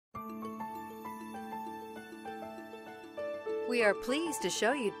We are pleased to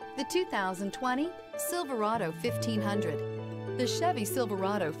show you the 2020 Silverado 1500. The Chevy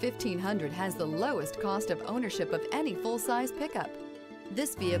Silverado 1500 has the lowest cost of ownership of any full-size pickup.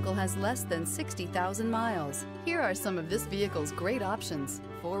 This vehicle has less than 60,000 miles. Here are some of this vehicle's great options: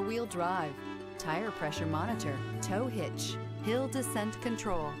 four-wheel drive, tire pressure monitor, tow hitch, hill descent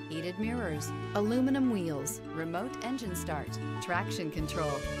control, heated mirrors, aluminum wheels, remote engine start, traction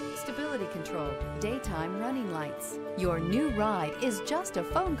control, stability control, daytime running lights. Your new ride is just a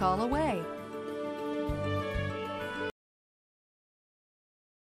phone call away.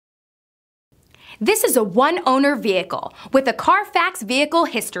 This is a one-owner vehicle with a Carfax Vehicle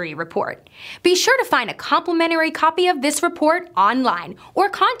History Report. Be sure to find a complimentary copy of this report online or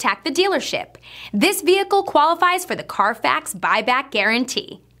contact the dealership. This vehicle qualifies for the Carfax Buyback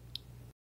Guarantee.